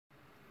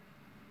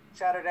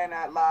Saturday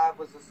Night Live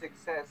was a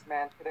success,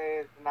 man. Today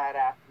is the night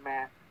after,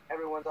 man.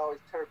 Everyone's always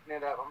turfing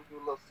it up. I'm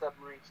doing a little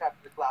submarine. Shout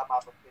to the Glob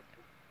Mafia 50.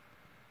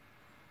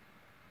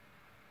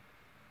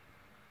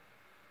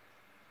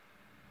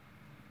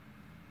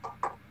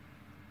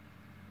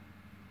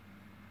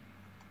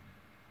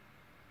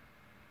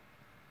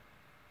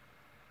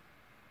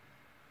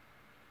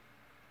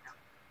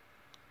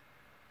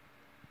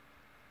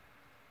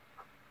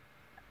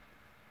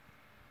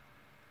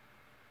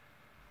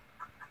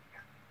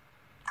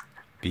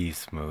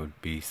 Beast mode,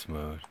 beast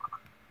mode.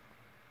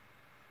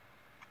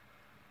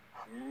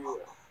 Yeah.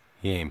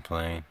 He ain't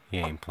playing, he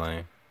ain't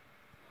playing.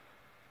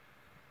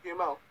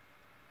 GMO.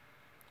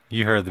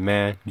 You heard the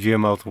man,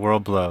 GMO to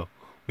World Blow.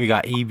 We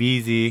got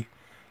EBZ,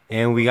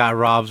 and we got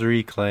Rob's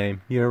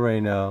Reclaim. You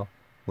already know.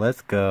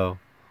 Let's go.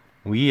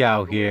 We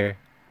out here.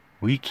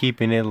 We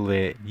keeping it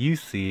lit. You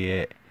see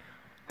it.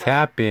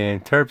 Tap in.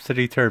 Terp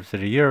City, Terp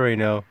City. You already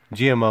know.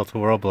 GMO to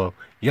World Blow.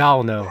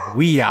 Y'all know.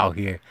 We out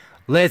here.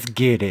 Let's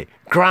get it.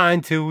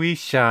 Grind till we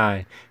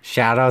shine.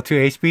 Shout out to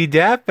HB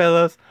Dad,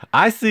 fellas.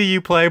 I see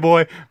you,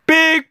 Playboy.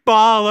 Big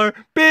baller.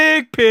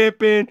 Big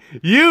pimpin'.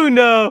 You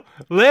know.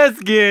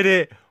 Let's get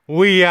it.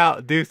 We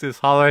out. Deuces.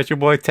 Holler at your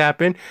boy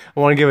Tappin'. I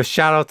want to give a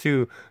shout out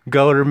to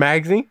Goater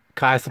Magazine,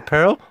 Kai's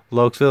Apparel,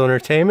 Lokesville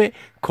Entertainment,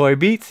 Koi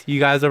Beats. You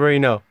guys already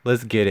know.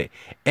 Let's get it.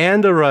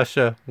 And the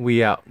Russia.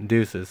 We out.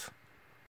 Deuces.